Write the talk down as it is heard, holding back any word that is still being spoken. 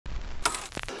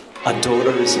A daughter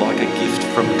is like a gift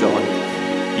from God.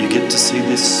 You get to see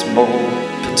this small,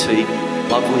 petite,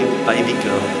 lovely baby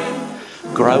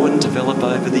girl grow and develop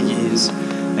over the years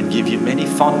and give you many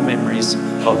fond memories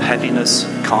of happiness,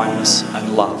 kindness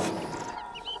and love.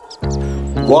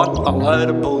 What a load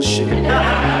of bullshit.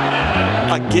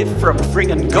 A gift from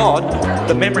friggin' God.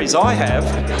 The memories I have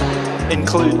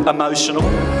include emotional,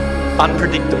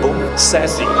 unpredictable,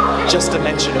 sassy, just to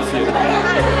mention a few.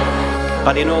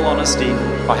 But in all honesty,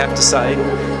 I have to say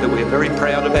that we're very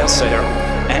proud of our Sarah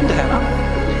and Hannah,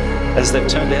 as they've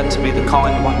turned out to be the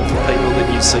kind, wonderful people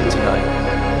that you see today.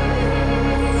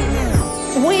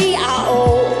 We are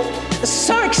all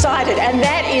so excited, and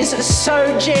that is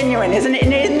so genuine, isn't it?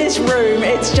 In this room,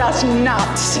 it's just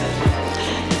nuts.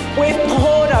 We've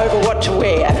pored over what to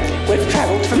wear. We've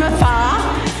travelled from afar.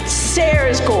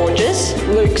 Sarah's gorgeous.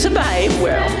 Luke's a babe.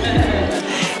 Well,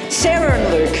 Sarah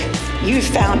and Luke, you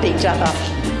found each other.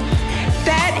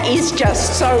 That is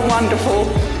just so wonderful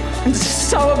and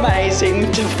so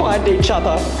amazing to find each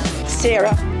other.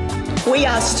 Sarah, we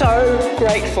are so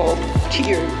grateful to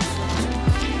you.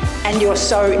 And you're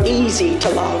so easy to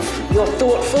love. You're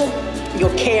thoughtful,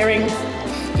 you're caring,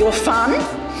 you're fun,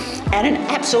 and an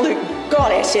absolute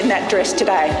goddess in that dress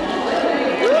today.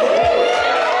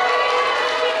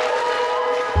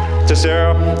 To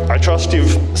Sarah, I trust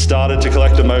you've started to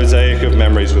collect a mosaic of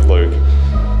memories with Luke.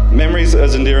 Memories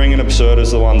as endearing and absurd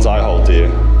as the ones I hold dear.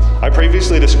 I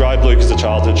previously described Luke as a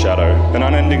childhood shadow, an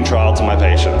unending trial to my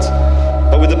patience.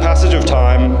 But with the passage of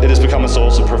time, it has become a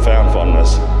source of profound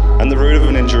fondness, and the root of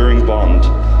an enduring bond,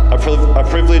 a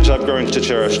privilege I've grown to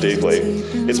cherish deeply.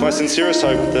 It's my sincerest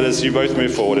hope that as you both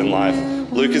move forward in life,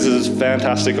 Luke is as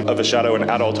fantastic of a shadow in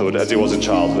adulthood as he was in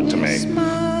childhood to me.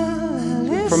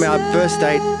 From our first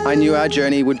date, I knew our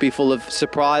journey would be full of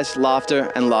surprise,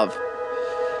 laughter and love.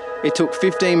 It took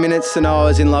 15 minutes to know I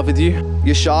was in love with you.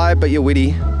 You're shy, but you're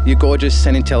witty. You're gorgeous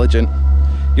and intelligent.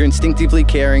 You're instinctively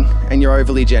caring and you're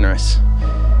overly generous.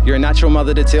 You're a natural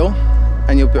mother to Till,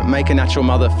 and you'll make a natural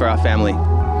mother for our family.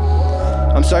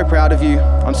 I'm so proud of you.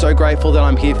 I'm so grateful that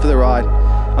I'm here for the ride.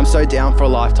 I'm so down for a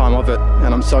lifetime of it,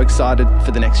 and I'm so excited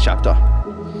for the next chapter.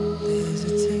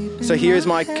 So here is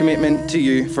my commitment to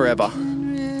you forever.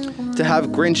 To have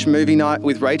Grinch movie night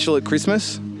with Rachel at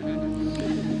Christmas,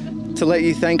 to let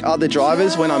you thank other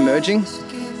drivers when I'm merging,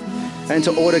 and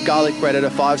to order garlic bread at a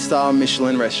 5-star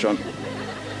Michelin restaurant.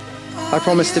 I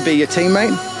promise to be your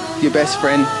teammate, your best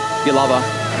friend, your lover,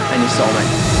 and your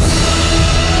soulmate.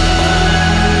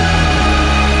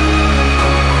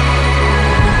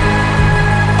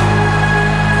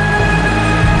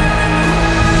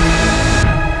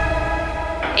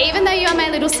 Even though you are my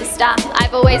little sister,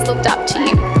 I've always looked up to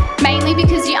you. Mainly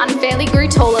because you unfairly grew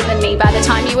taller than me by the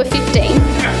time you were 15,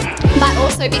 but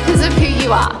also because of who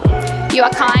you are. You are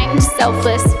kind,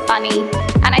 selfless, funny,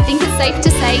 and I think it's safe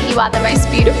to say you are the most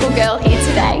beautiful girl here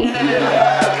today.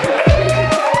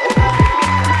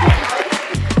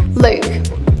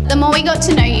 Luke, the more we got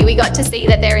to know you, we got to see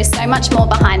that there is so much more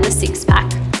behind the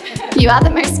six-pack. You are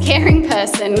the most caring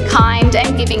person, kind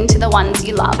and giving to the ones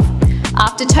you love.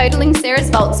 After totaling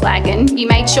Sarah's Volkswagen, you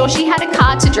made sure she had a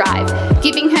car to drive,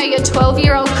 giving her your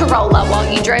 12-year-old Corolla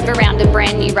while you drove around a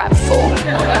brand new RAV4.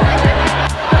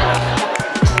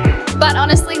 But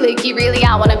honestly, Luke, you really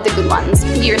are one of the good ones.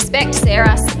 You respect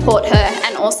Sarah, support her,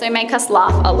 and also make us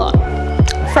laugh a lot.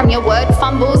 From your word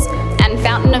fumbles and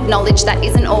fountain of knowledge that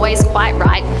isn't always quite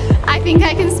right, I think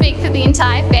I can speak for the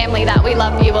entire family that we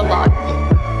love you a lot.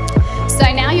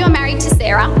 So now you're married to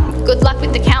Sarah. Good luck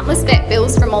with the countless vet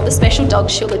bills from all the special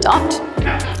dogs she'll adopt.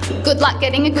 Good luck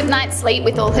getting a good night's sleep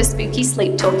with all her spooky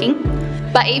sleep talking.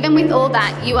 But even with all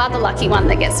that, you are the lucky one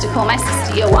that gets to call my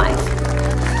sister your wife.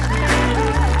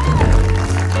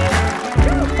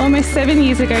 Almost 7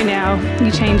 years ago now,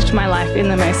 you changed my life in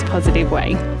the most positive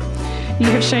way. You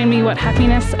have shown me what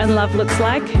happiness and love looks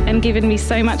like and given me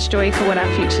so much joy for what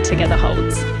our future together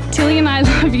holds. Tilly and I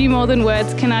love you more than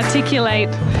words can articulate,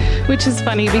 which is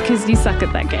funny because you suck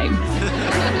at that game.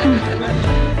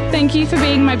 Thank you for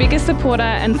being my biggest supporter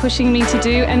and pushing me to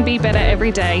do and be better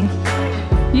every day.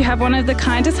 You have one of the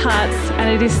kindest hearts, and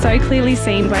it is so clearly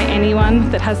seen by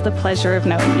anyone that has the pleasure of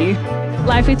knowing you.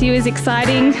 Life with you is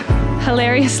exciting,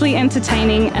 hilariously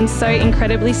entertaining, and so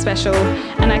incredibly special,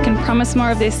 and I can promise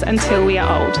more of this until we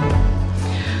are old.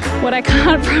 What I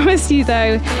can't promise you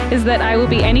though is that I will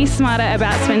be any smarter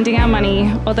about spending our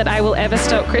money or that I will ever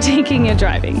stop critiquing your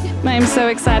driving. I am so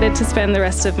excited to spend the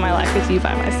rest of my life with you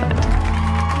by my side.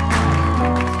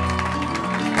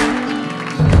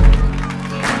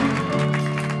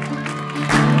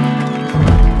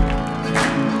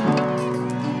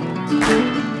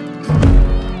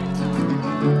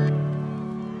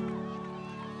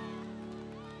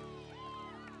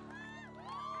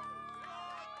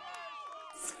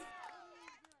 Woodhouse.